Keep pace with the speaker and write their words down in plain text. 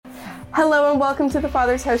Hello and welcome to the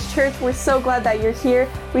Father's House Church. We're so glad that you're here.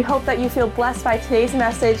 We hope that you feel blessed by today's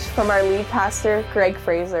message from our lead pastor, Greg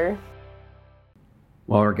Fraser.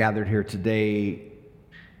 Well, we're gathered here today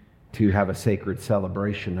to have a sacred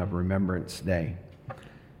celebration of Remembrance Day.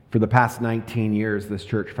 For the past 19 years, this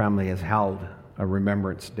church family has held a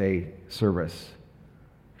Remembrance Day service.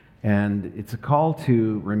 And it's a call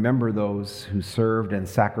to remember those who served and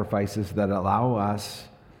sacrifices that allow us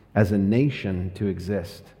as a nation to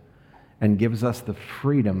exist and gives us the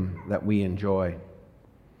freedom that we enjoy.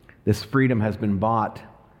 This freedom has been bought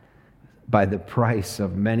by the price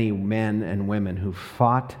of many men and women who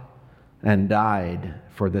fought and died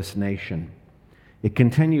for this nation. It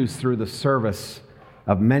continues through the service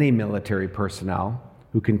of many military personnel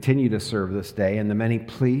who continue to serve this day, and the many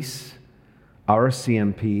police,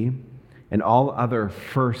 RCMP, and all other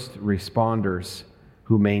first responders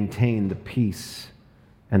who maintain the peace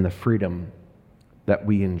and the freedom that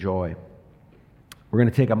we enjoy. We're going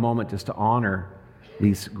to take a moment just to honor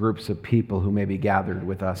these groups of people who may be gathered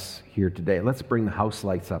with us here today. Let's bring the house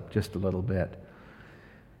lights up just a little bit.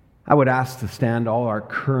 I would ask to stand all our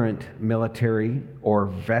current military or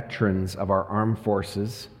veterans of our armed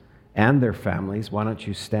forces and their families. Why don't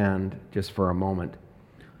you stand just for a moment?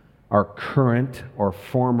 Our current or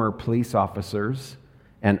former police officers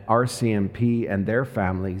and RCMP and their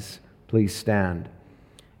families, please stand.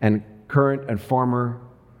 And current and former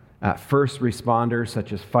first responders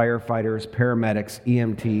such as firefighters, paramedics,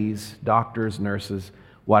 EMTs, doctors, nurses,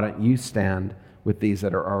 why don't you stand with these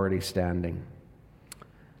that are already standing?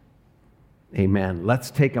 Amen.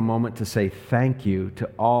 Let's take a moment to say thank you to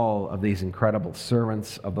all of these incredible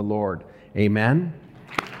servants of the Lord. Amen.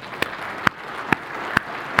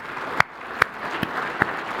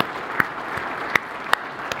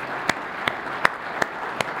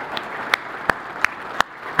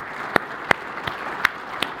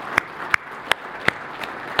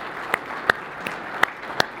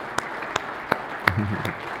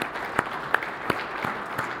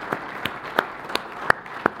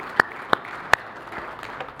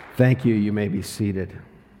 Thank you. You may be seated.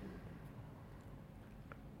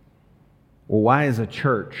 Well, why is a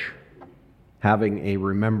church having a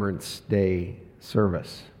Remembrance Day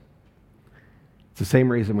service? It's the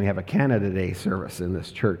same reason we have a Canada Day service in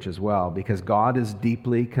this church as well, because God is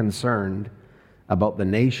deeply concerned about the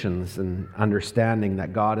nations and understanding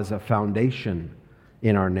that God is a foundation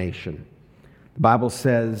in our nation. The Bible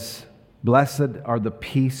says, "Blessed are the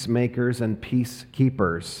peacemakers and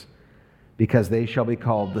peacekeepers, because they shall be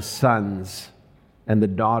called the sons and the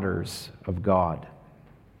daughters of God."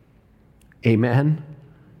 Amen.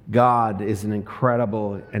 God is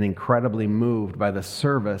incredibly moved by the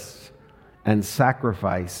service and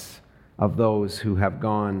sacrifice of those who have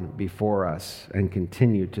gone before us and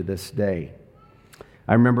continue to this day.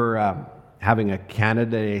 I remember having a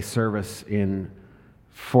Canada Day service in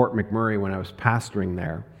Fort McMurray when I was pastoring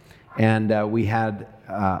there, and we had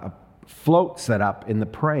a float set up in the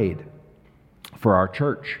parade for our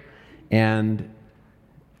church. And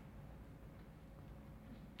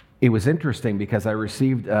it was interesting because I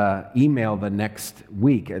received an email the next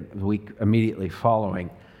week, the week immediately following.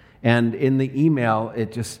 And in the email,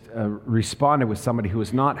 it just responded with somebody who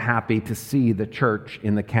was not happy to see the church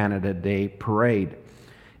in the Canada Day parade.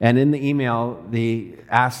 And in the email, they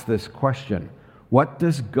asked this question: what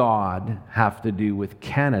does God have to do with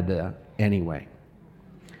Canada anyway?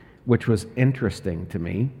 Which was interesting to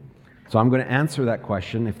me. So I'm going to answer that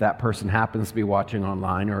question if that person happens to be watching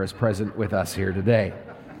online or is present with us here today.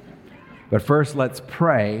 But first, let's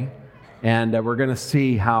pray, and we're going to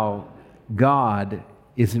see how God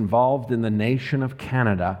is involved in the nation of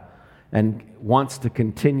Canada and wants to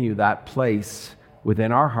continue that place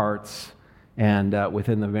within our hearts and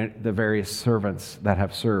within the various servants that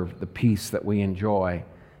have served the peace that we enjoy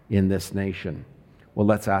in this nation. Well,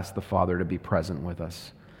 let's ask the Father to be present with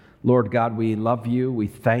us. Lord God, we love you. We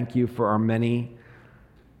thank you for our many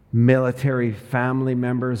military family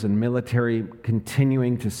members and military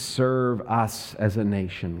continuing to serve us as a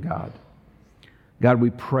nation, God. God,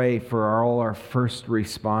 we pray for all our first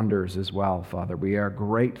responders as well, Father. We are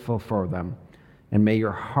grateful for them, and may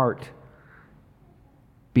your heart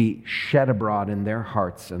be shed abroad in their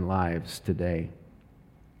hearts and lives today.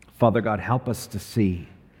 Father God, help us to see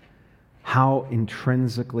how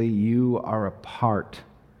intrinsically you are a part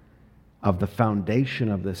of the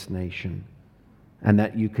foundation of this nation, and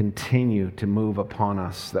that you continue to move upon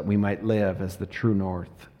us that we might live as the true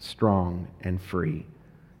north, strong and free.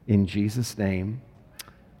 In Jesus' name,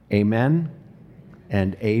 amen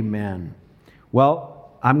and amen.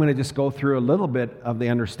 Well, I'm going to just go through a little bit of the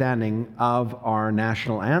understanding of our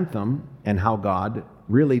national anthem and how God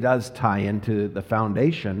really does tie into the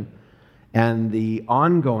foundation and the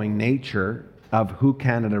ongoing nature of who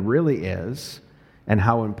Canada really is and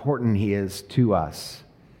how important he is to us.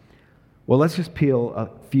 Well, let's just peel a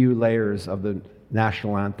few layers of the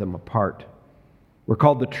national anthem apart. We're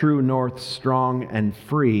called the true north, strong and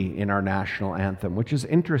free in our national anthem, which is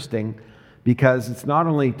interesting because it's not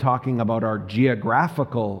only talking about our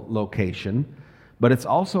geographical location, but it's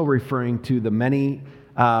also referring to the many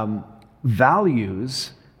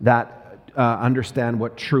values that understand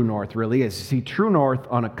what true north really is. You see, true north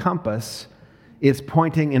on a compass is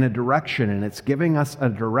pointing in a direction, and it's giving us a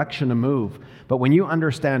direction to move. But when you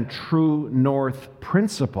understand true north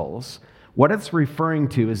principles, what it's referring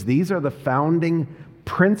to is these are the founding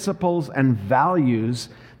principles and values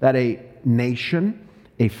that a nation,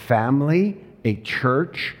 a family, a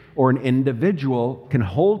church, or an individual can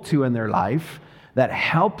hold to in their life that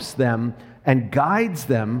helps them and guides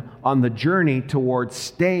them on the journey towards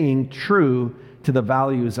staying true to the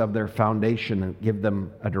values of their foundation and give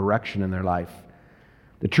them a direction in their life.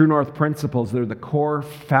 The True North principles, they're the core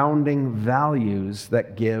founding values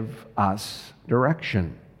that give us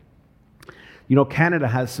direction. You know, Canada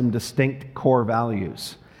has some distinct core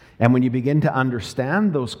values. And when you begin to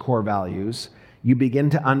understand those core values, you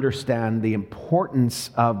begin to understand the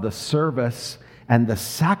importance of the service and the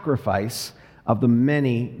sacrifice of the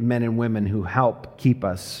many men and women who help keep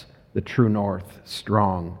us, the True North,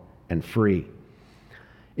 strong and free.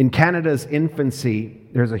 In Canada's infancy,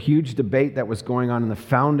 there's a huge debate that was going on in the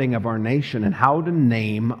founding of our nation and how to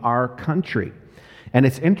name our country. And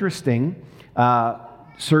it's interesting,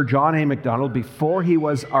 Sir John A. Macdonald, before he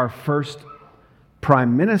was our first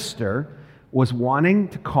Prime Minister, was wanting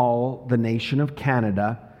to call the nation of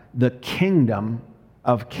Canada the Kingdom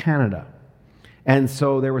of Canada. And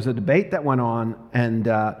so there was a debate that went on, and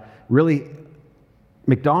really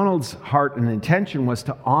Macdonald's heart and intention was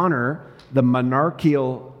to honor the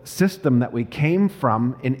monarchical system that we came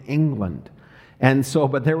from in England. And so,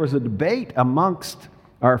 but there was a debate amongst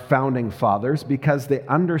our founding fathers because they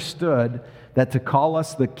understood that to call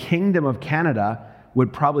us the Kingdom of Canada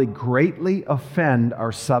would probably greatly offend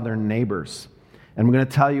our southern neighbors. And I'm going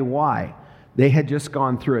to tell you why. They had just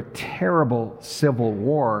gone through a terrible civil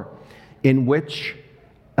war in which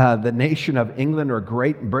the nation of England or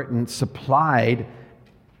Great Britain supplied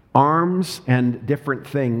arms and different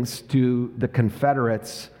things to the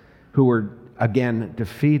Confederates who were again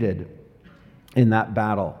defeated in that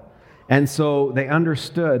battle. And so they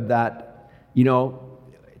understood that, you know,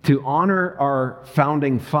 to honor our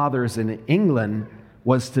founding fathers in England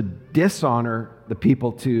was to dishonor the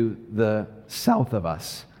people to the south of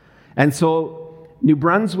us. And so New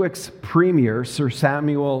Brunswick's premier, Sir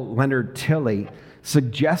Samuel Leonard Tilley,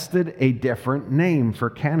 suggested a different name for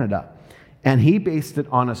Canada. And he based it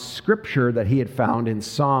on a scripture that he had found in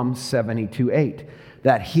Psalm 72:8,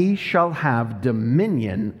 that he shall have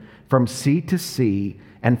dominion from sea to sea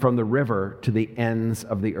and from the river to the ends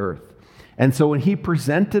of the earth. And so when he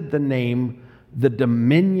presented the name, the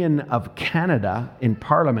Dominion of Canada, in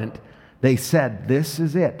Parliament, they said, this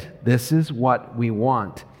is it. This is what we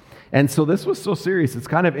want. And so this was so serious. It's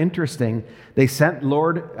kind of interesting. They sent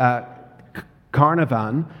Lord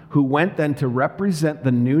Carnarvon, who went then to represent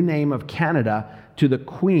the new name of Canada to the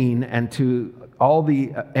Queen and to all the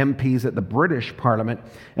MPs at the British Parliament,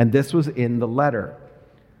 and this was in the letter.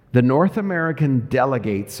 The North American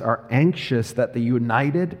delegates are anxious that the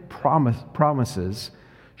United Provinces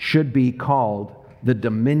should be called the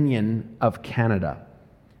Dominion of Canada.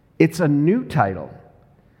 It's a new title,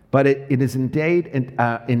 but it is indeed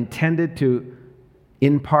intended to,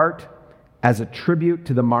 in part, as a tribute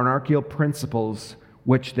to the monarchical principles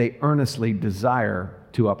which they earnestly desire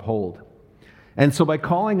to uphold. And so by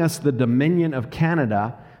calling us the Dominion of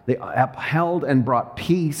Canada, they upheld and brought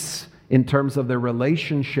peace in terms of their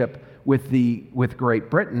relationship with Great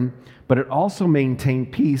Britain, but it also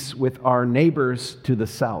maintained peace with our neighbors to the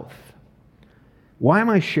south. Why am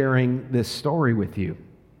I sharing this story with you?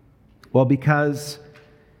 Well, because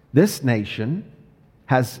this nation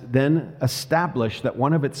has then established that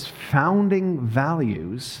one of its founding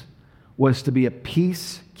values was to be a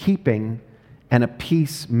peacekeeping and a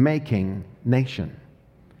peacemaking nation.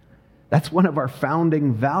 That's one of our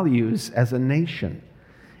founding values as a nation.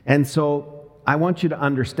 And so I want you to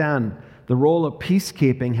understand the role of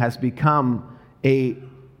peacekeeping has become a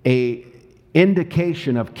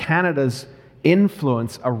indication of Canada's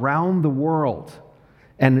influence around the world.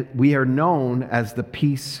 And we are known as the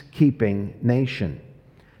peacekeeping nation.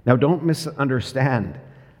 Now, don't misunderstand.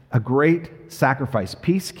 A great sacrifice.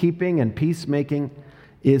 Peacekeeping and peacemaking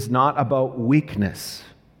is not about weakness.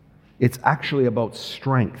 It's actually about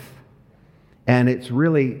strength. And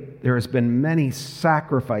there has been many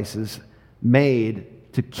sacrifices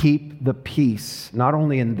made to keep the peace, not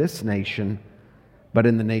only in this nation, but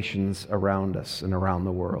in the nations around us and around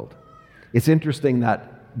the world. It's interesting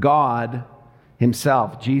that God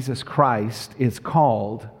himself, Jesus Christ, is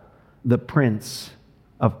called the Prince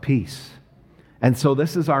of Peace. And so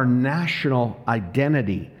this is our national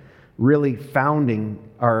identity, really founding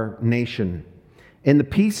our nation. In the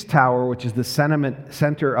Peace Tower, which is the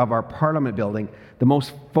center of our Parliament building, the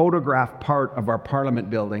most photographed part of our Parliament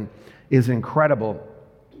building, is incredible.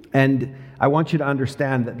 And I want you to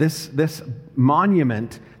understand that this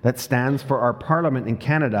monument that stands for our Parliament in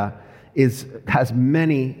Canada has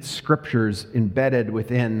many scriptures embedded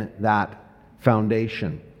within that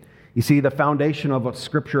foundation. You see, the foundation of a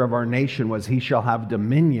scripture of our nation was, "He shall have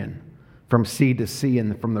dominion from sea to sea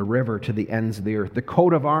and from the river to the ends of the earth." The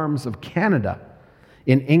coat of arms of Canada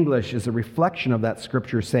in English is a reflection of that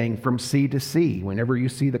scripture, saying "from sea to sea," whenever you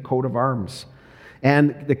see the coat of arms.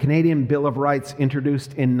 And the Canadian Bill of Rights,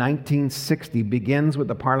 introduced in 1960, begins with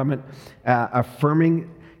the Parliament affirming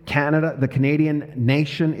Canada. The Canadian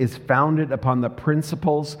nation is founded upon the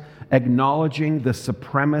principles acknowledging the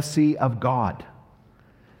supremacy of God.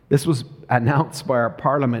 This was announced by our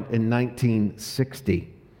Parliament in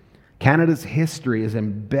 1960. Canada's history is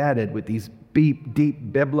embedded with these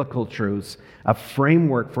deep biblical truths, a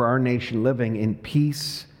framework for our nation living in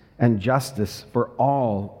peace and justice for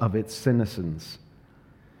all of its citizens.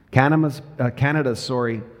 Canada's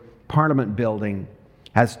Parliament building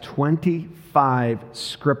has 25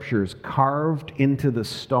 scriptures carved into the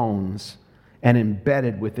stones and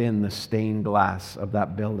embedded within the stained glass of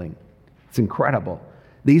that building. It's incredible.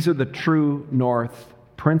 These are the true north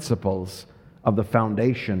principles of the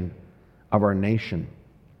foundation of our nation.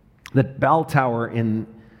 The bell tower in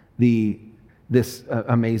this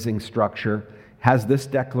amazing structure has this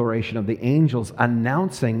declaration of the angels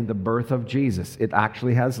announcing the birth of Jesus. It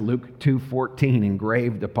actually has Luke 2:14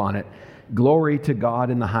 engraved upon it. "Glory to God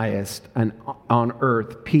in the highest, and on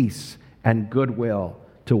earth peace and goodwill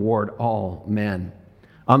toward all men."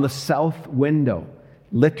 On the south window,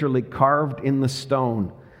 literally carved in the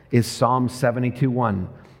stone, is Psalm 72:1.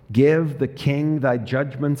 "Give the king thy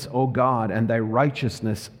judgments, O God, and thy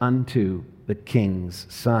righteousness unto the king's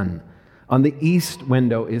son." On the east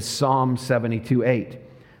window is Psalm 72:8,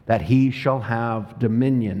 "that he shall have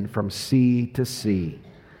dominion from sea to sea."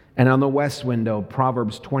 And on the west window,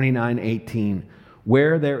 Proverbs 29:18,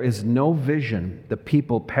 "Where there is no vision, the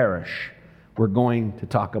people perish." We're going to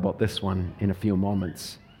talk about this one in a few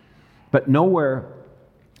moments. But nowhere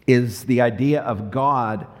is the idea of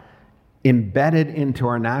God embedded into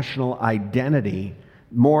our national identity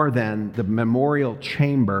more than the memorial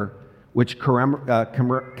chamber, which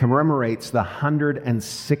commemorates the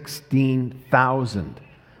 116,000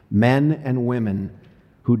 men and women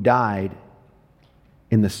who died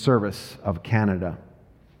in the service of Canada.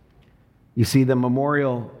 You see, the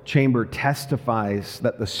memorial chamber testifies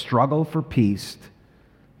that the struggle for peace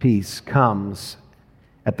comes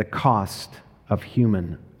at the cost of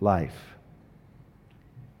human life.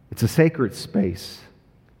 It's a sacred space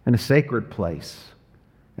and a sacred place.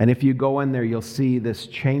 And if you go in there, you'll see this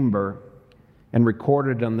chamber, and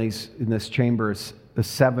recorded in this chamber is the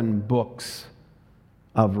 7 books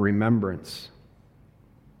of remembrance.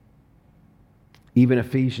 Even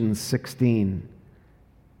Ephesians 16,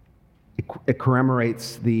 it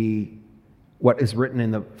commemorates what is written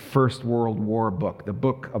in the First World War book, the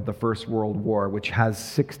book of the First World War, which has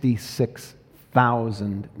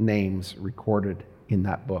 66,000 names recorded in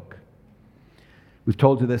that book. We've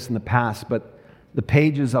told you this in the past, but the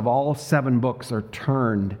pages of all 7 books are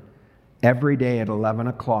turned every day at 11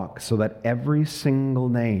 o'clock so that every single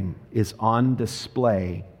name is on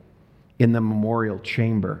display in the memorial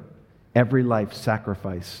chamber. Every life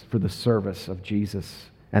sacrifice for the service of Jesus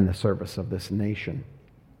and the service of this nation.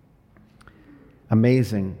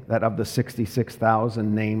 Amazing that of the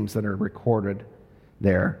 66,000 names that are recorded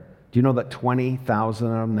there, do you know that 20,000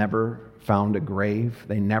 of them never found a grave?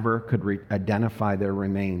 They never could identify their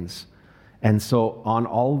remains. And so on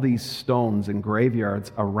all these stones and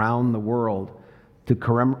graveyards around the world to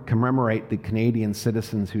commemorate the Canadian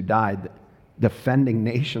citizens who died, defending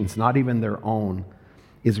nations, not even their own,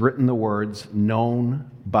 is written the words, "known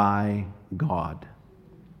by God."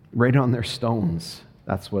 Right on their stones.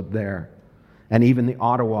 That's what there. And even the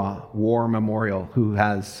Ottawa War Memorial, who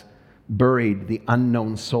has buried the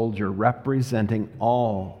unknown soldier, representing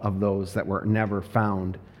all of those that were never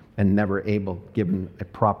found and never given a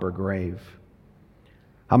proper grave.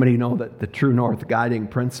 How many know that the true north guiding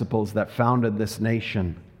principles that founded this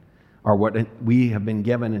nation are what we have been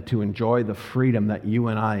given to enjoy the freedom that you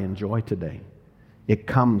and I enjoy today? It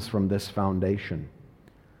comes from this foundation.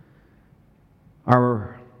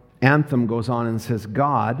 Our anthem goes on and says,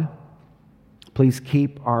 God, please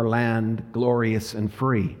keep our land glorious and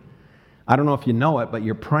free. I don't know if you know it, but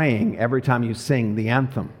you're praying every time you sing the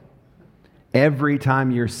anthem. Every time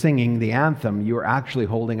you're singing the anthem, you're actually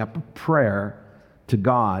holding up a prayer to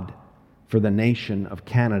God for the nation of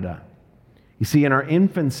Canada. You see, in our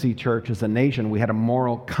infancy, church, as a nation, we had a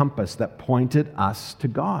moral compass that pointed us to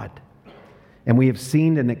God. And we have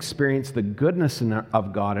seen and experienced the goodness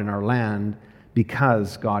of God in our land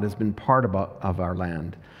because God has been part of our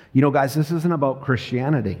land. You know, guys, this isn't about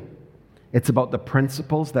Christianity. It's about the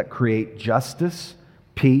principles that create justice,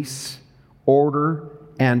 peace, order,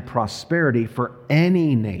 and prosperity for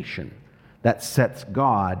any nation that sets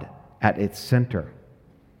God at its center.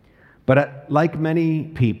 But like many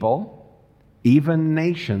people, even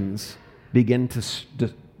nations begin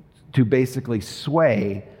to basically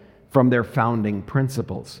sway from their founding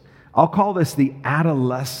principles. I'll call this the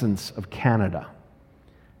adolescence of Canada,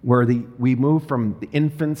 where we moved from the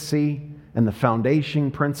infancy and the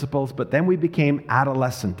foundation principles, but then we became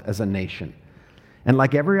adolescent as a nation. And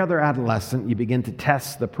like every other adolescent, you begin to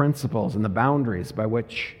test the principles and the boundaries by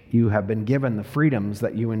which you have been given the freedoms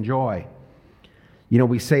that you enjoy. You know,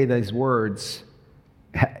 we say these words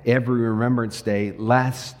every Remembrance Day,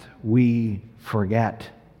 lest we forget.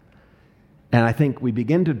 And I think we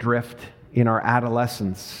begin to drift in our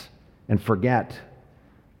adolescence and forget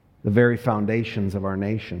the very foundations of our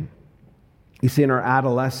nation. You see, in our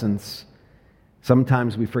adolescence,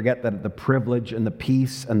 sometimes we forget that the privilege and the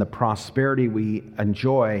peace and the prosperity we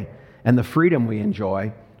enjoy and the freedom we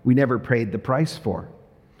enjoy, we never paid the price for.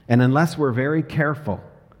 And unless we're very careful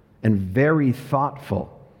and very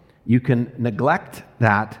thoughtful, you can neglect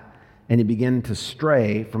that and you begin to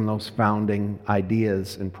stray from those founding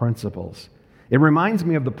ideas and principles. It reminds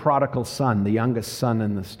me of the prodigal son, the youngest son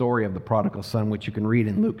in the story of the prodigal son, which you can read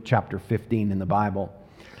in Luke chapter 15 in the Bible.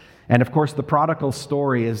 And of course, the prodigal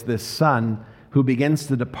story is this son who begins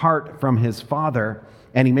to depart from his father,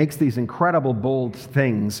 and he makes these incredible, bold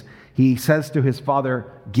things. He says to his father,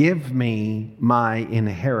 "Give me my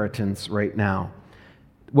inheritance right now."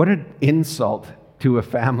 What an insult to a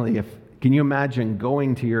family. Can you imagine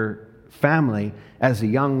going to your family as a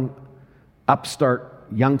young upstart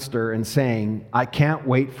youngster and saying, "I can't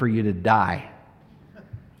wait for you to die,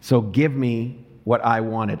 so give me what I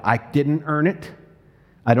wanted. I didn't earn it,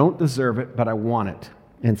 I don't deserve it, but I want it."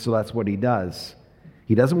 And so that's what he does.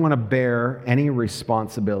 He doesn't want to bear any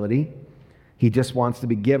responsibility. He just wants to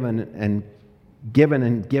be given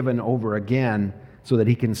over again so that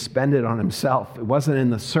he can spend it on himself. It wasn't in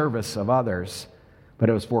the service of others, but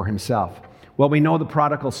it was for himself. Well, we know the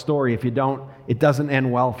prodigal story. If you don't, it doesn't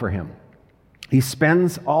end well for him. He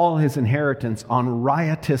spends all his inheritance on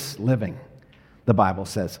riotous living, the Bible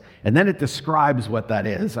says. And then it describes what that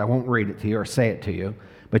is. I won't read it to you or say it to you,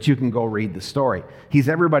 but you can go read the story. He's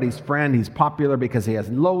everybody's friend. He's popular because he has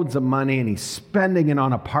loads of money and he's spending it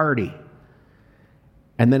on a party.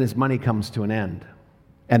 And then his money comes to an end.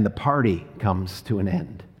 And the party comes to an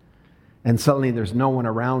end. And suddenly there's no one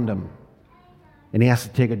around him. And he has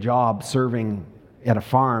to take a job serving at a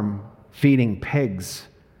farm, feeding pigs.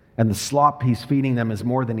 And the slop he's feeding them is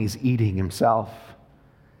more than he's eating himself.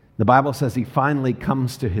 The Bible says he finally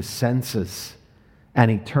comes to his senses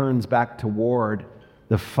and he turns back toward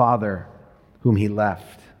the Father whom he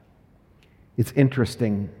left. It's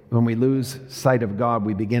interesting. When we lose sight of God,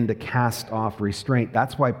 we begin to cast off restraint.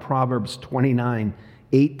 That's why Proverbs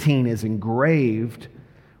 29:18 is engraved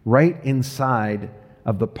right inside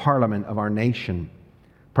of the parliament of our nation.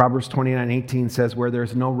 Proverbs 29:18 says, "Where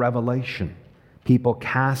there's no revelation, people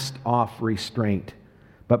cast off restraint,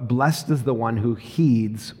 but blessed is the one who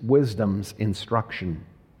heeds wisdom's instruction."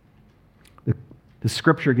 The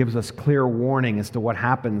scripture gives us clear warning as to what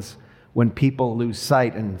happens when people lose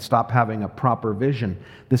sight and stop having a proper vision.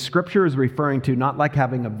 The scripture is referring to not like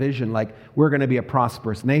having a vision like we're going to be a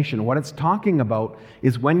prosperous nation. What it's talking about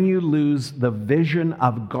is when you lose the vision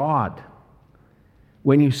of God.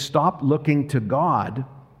 When you stop looking to God,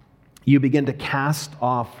 you begin to cast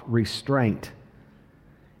off restraint.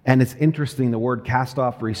 And it's interesting, the word cast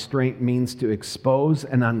off restraint means to expose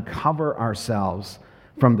and uncover ourselves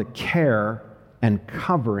from the care and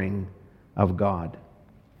covering of God.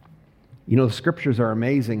 You know, the scriptures are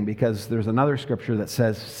amazing because there's another scripture that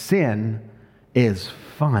says sin is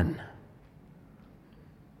fun.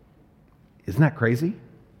 Isn't that crazy?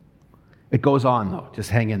 It goes on though, just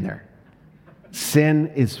hang in there. Sin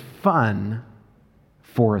is fun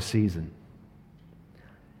for a season.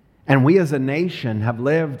 And we as a nation have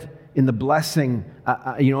lived in the blessing,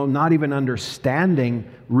 not even understanding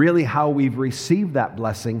really how we've received that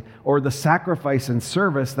blessing or the sacrifice and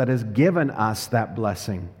service that has given us that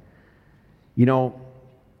blessing.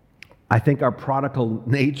 I think our prodigal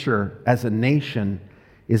nature as a nation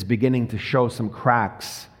is beginning to show some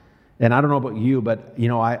cracks. And I don't know about you, but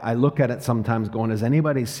I look at it sometimes going, does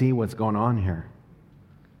anybody see what's going on here?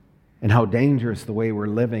 And how dangerous the way we're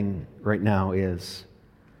living right now is.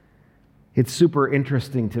 It's super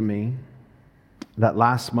interesting to me that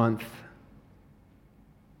last month,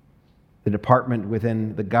 the department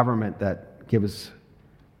within the government that gives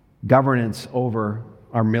governance over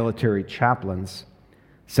our military chaplains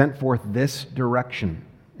sent forth this direction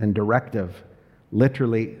and directive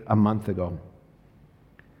literally a month ago.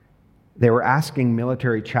 They were asking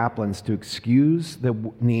military chaplains to excuse the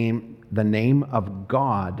name of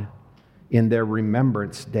God in their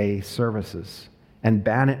Remembrance Day services and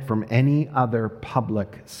ban it from any other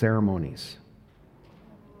public ceremonies.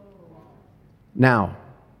 Now,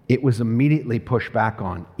 it was immediately pushed back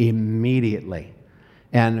on, immediately.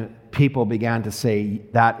 And people began to say,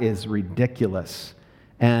 that is ridiculous.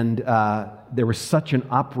 And there was such an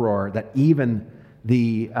uproar that even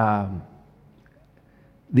the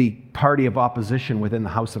party of opposition within the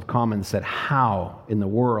House of Commons said, how in the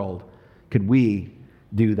world could we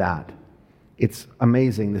do that? It's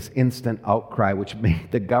amazing, this instant outcry, which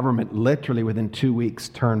made the government literally within 2 weeks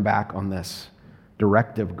turn back on this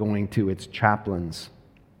directive going to its chaplains.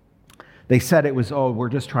 They said it was, we're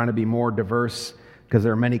just trying to be more diverse because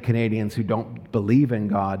there are many Canadians who don't believe in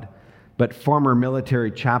God. But former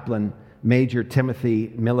military chaplain Major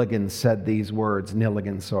Timothy Milligan said these words,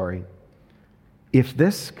 if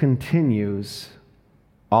this continues,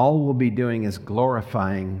 all we'll be doing is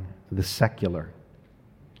glorifying the secular.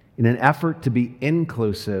 In an effort to be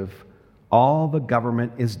inclusive, all the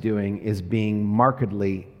government is doing is being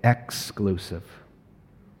markedly exclusive.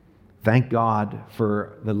 Thank God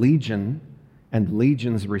for the Legion and the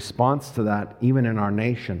Legion's response to that, even in our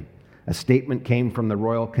nation. A statement came from the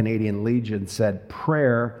Royal Canadian Legion, said,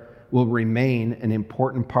 prayer will remain an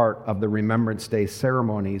important part of the Remembrance Day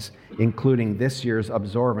ceremonies, including this year's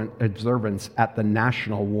observance at the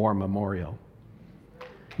National War Memorial.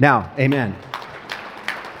 Now, amen.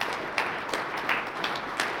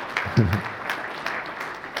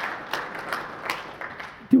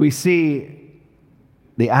 Do we see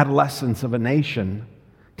the adolescence of a nation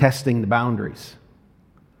testing the boundaries?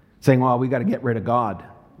 Saying, well, we got to get rid of God.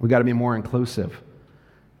 We got to be more inclusive.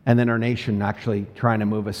 And then our nation actually trying to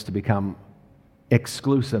move us to become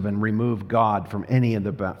exclusive and remove God from any of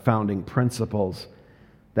the founding principles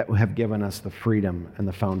that have given us the freedom and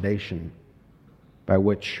the foundation by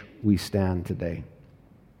which we stand today.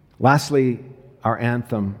 Lastly, our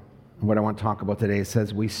anthem, what I want to talk about today,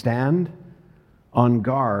 says, we stand on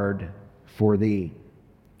guard for thee.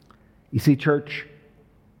 You see, church,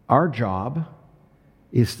 our job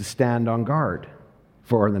is to stand on guard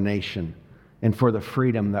for the nation and for the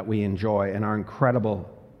freedom that we enjoy and our incredible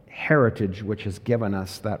heritage which has given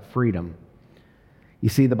us that freedom. You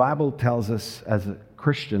see, the Bible tells us as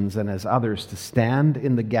Christians and as others to stand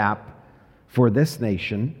in the gap for this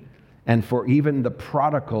nation and for even the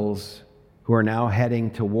prodigals who are now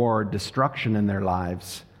heading toward destruction in their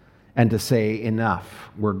lives, and to say, enough,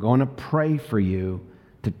 we're going to pray for you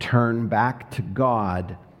to turn back to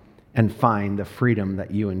God and find the freedom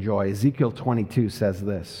that you enjoy. Ezekiel 22 says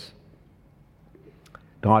this.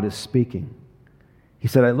 God is speaking. He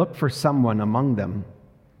said, I looked for someone among them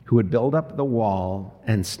who would build up the wall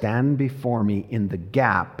and stand before me in the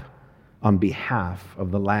gap on behalf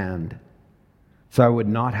of the land, so I would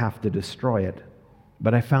not have to destroy it.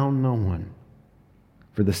 But I found no one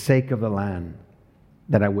for the sake of the land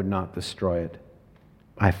that I would not destroy it.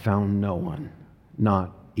 I found no one,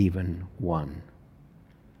 not even one.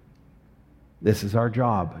 This is our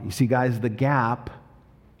job. You see, guys, the gap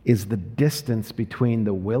is the distance between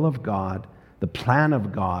the will of God, the plan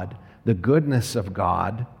of God, the goodness of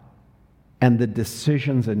God, and the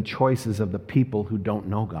decisions and choices of the people who don't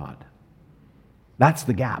know God. That's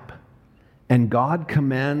the gap. And God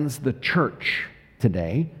commands the church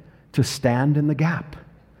today to stand in the gap.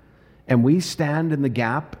 And we stand in the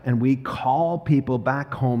gap and we call people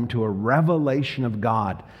back home to a revelation of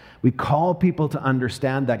God. We call people to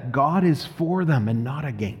understand that God is for them and not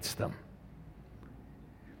against them.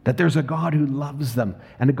 That there's a God who loves them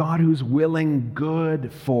and a God who's willing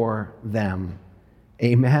good for them.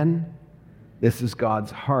 Amen? This is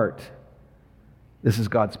God's heart. This is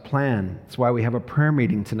God's plan. That's why we have a prayer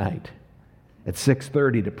meeting tonight at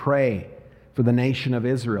 6:30 to pray for the nation of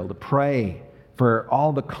Israel, to pray for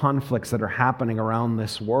all the conflicts that are happening around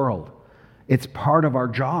this world. It's part of our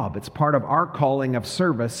job. It's part of our calling of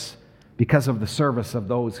service because of the service of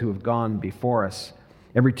those who have gone before us.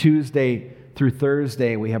 Every Tuesday through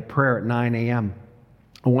Thursday, we have prayer at 9 a.m.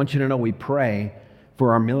 I want you to know we pray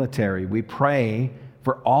for our military. We pray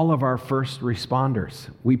for all of our first responders.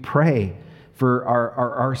 We pray for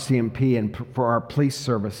our RCMP and for our police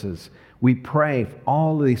services. We pray for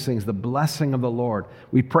all of these things, the blessing of the Lord.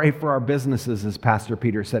 We pray for our businesses, as Pastor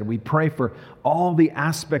Peter said. We pray for all the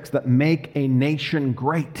aspects that make a nation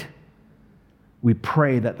great. We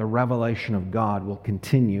pray that the revelation of God will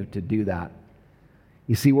continue to do that.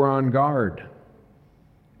 You see, we're on guard.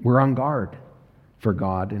 We're on guard for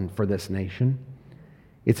God and for this nation.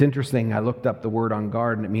 It's interesting, I looked up the word on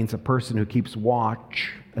guard, and it means a person who keeps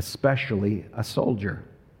watch, especially a soldier,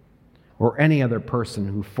 or any other person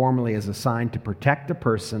who formally is assigned to protect a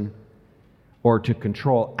person or to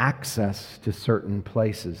control access to certain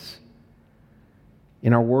places.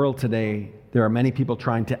 In our world today, there are many people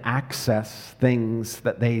trying to access things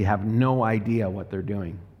that they have no idea what they're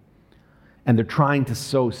doing. And they're trying to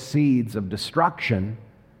sow seeds of destruction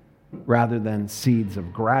rather than seeds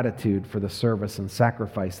of gratitude for the service and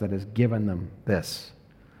sacrifice that has given them this.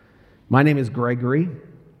 My name is Gregory,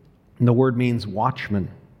 and the word means watchman.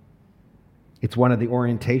 It's one of the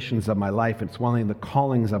orientations of my life. It's one of the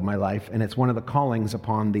callings of my life, and it's one of the callings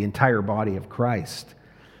upon the entire body of Christ.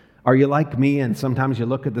 Are you like me, and sometimes you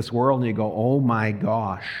look at this world and you go, oh my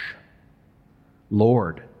gosh,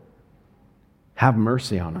 Lord, have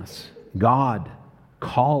mercy on us. God,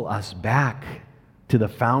 call us back to the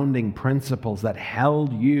founding principles that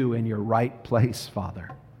held you in your right place,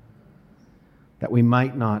 Father, that we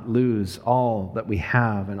might not lose all that we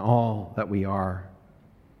have and all that we are.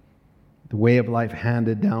 The way of life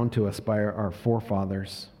handed down to us by our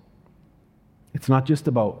forefathers. It's not just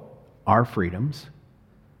about our freedoms.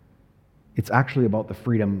 It's actually about the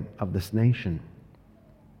freedom of this nation.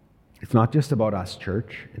 It's not just about us,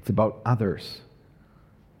 church. It's about others.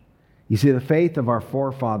 You see, the faith of our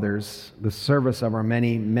forefathers, the service of our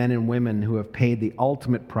many men and women who have paid the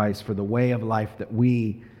ultimate price for the way of life that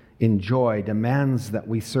we enjoy, demands that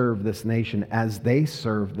we serve this nation as they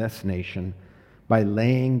serve this nation by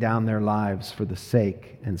laying down their lives for the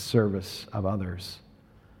sake and service of others.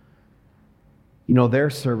 You know, their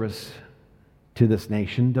service to this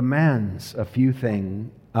nation demands a few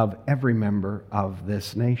things of every member of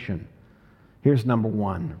this nation. Here's number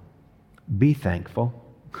one: be thankful.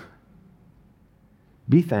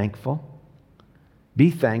 Be thankful.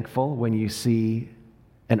 Be thankful when you see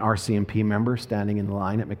an RCMP member standing in the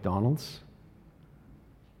line at McDonald's.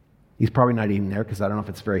 He's probably not eating there because I don't know if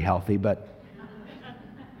it's very healthy, but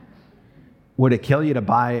would it kill you to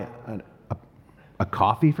buy a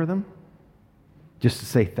coffee for them? Just to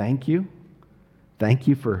say thank you? Thank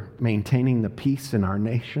you for maintaining the peace in our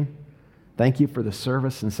nation. Thank you for the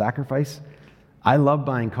service and sacrifice. I love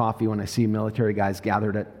buying coffee when I see military guys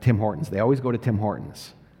gathered at Tim Hortons. They always go to Tim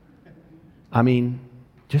Hortons. I mean,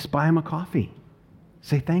 just buy them a coffee.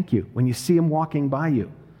 Say thank you. When you see them walking by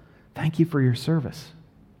you, thank you for your service.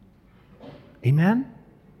 Amen?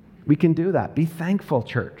 We can do that. Be thankful,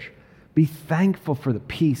 church. Be thankful for the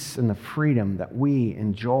peace and the freedom that we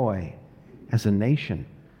enjoy as a nation.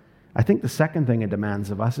 I think the second thing it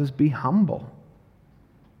demands of us is be humble.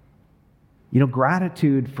 You know,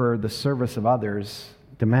 gratitude for the service of others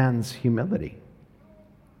demands humility.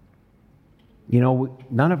 You know,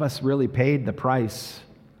 none of us really paid the price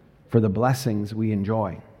for the blessings we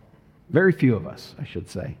enjoy. Very few of us, I should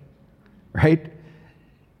say. Right?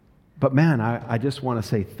 But man, I just want to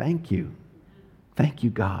say thank you. Thank you,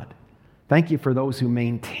 God. Thank you for those who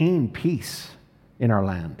maintain peace in our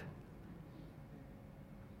land.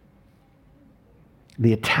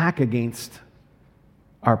 The attack against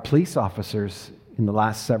our police officers in the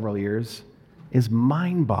last several years is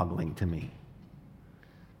mind-boggling to me.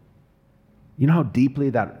 You know how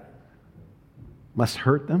deeply that must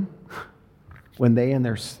hurt them when they and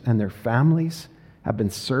their families have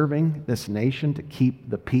been serving this nation to keep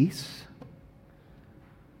the peace?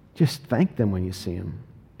 Just thank them when you see them.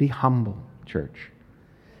 Be humble, church.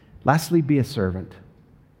 Lastly, be a servant.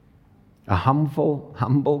 A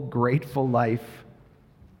humble, grateful life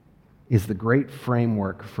is the great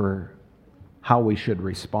framework for how we should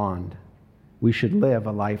respond. We should live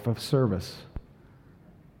a life of service.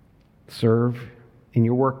 Serve in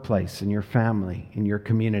your workplace, in your family, in your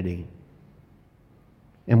community.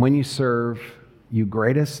 And when you serve, you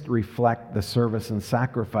greatest reflect the service and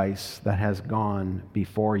sacrifice that has gone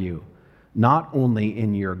before you, not only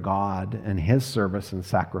in your God and His service and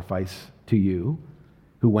sacrifice to you,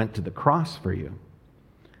 who went to the cross for you,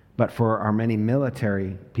 but for our many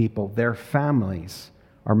military people, their families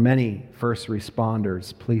our many first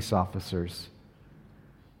responders, police officers.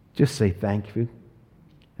 Just say thank you,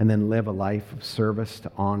 and then live a life of service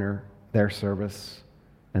to honor their service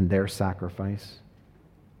and their sacrifice.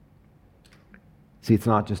 See, it's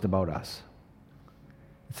not just about us.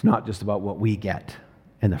 It's not just about what we get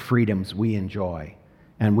and the freedoms we enjoy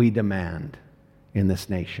and we demand in this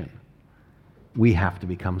nation. We have to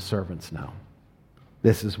become servants now.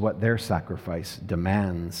 This is what their sacrifice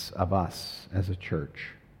demands of us as a church.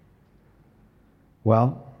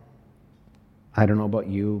 Well, I don't know about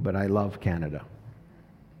you, but I love Canada.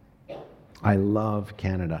 I love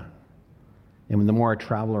Canada. And the more I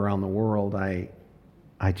travel around the world, I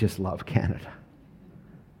just love Canada.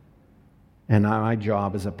 And my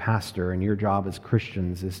job as a pastor and your job as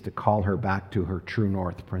Christians is to call her back to her true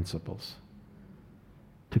north principles,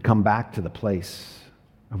 to come back to the place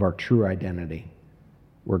of our true identity,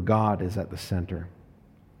 where God is at the center,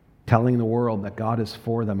 telling the world that God is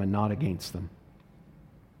for them and not against them.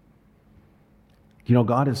 You know,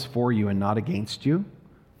 God is for you and not against you,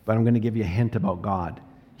 but I'm going to give you a hint about God.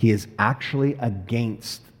 He is actually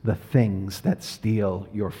against the things that steal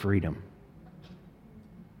your freedom.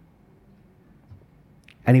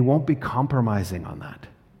 And He won't be compromising on that.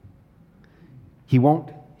 He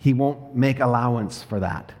won't make allowance for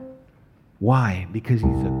that. Why? Because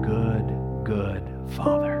He's a good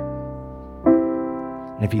Father.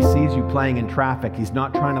 And if He sees you playing in traffic, He's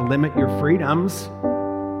not trying to limit your freedoms.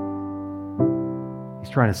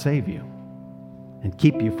 He's trying to save you and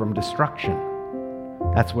keep you from destruction.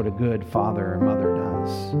 That's what a good father or mother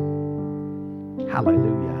does.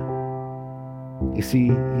 Hallelujah. You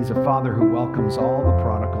see, He's a Father who welcomes all the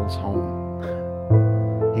prodigals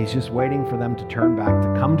home. He's just waiting for them to turn back, to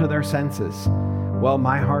come to their senses. Well,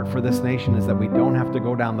 my heart for this nation is that we don't have to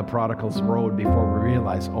go down the prodigal's road before we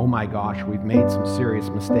realize, oh my gosh, we've made some serious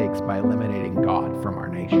mistakes by eliminating God from our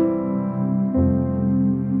nation.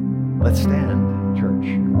 Let's stand, church,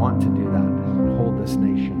 and want to do that and hold this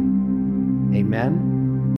nation. Amen.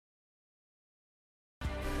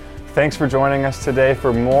 Thanks for joining us today.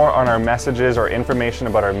 For more on our messages or information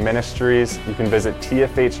about our ministries, you can visit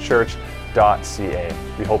tfhchurch.ca.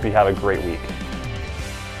 We hope you have a great week.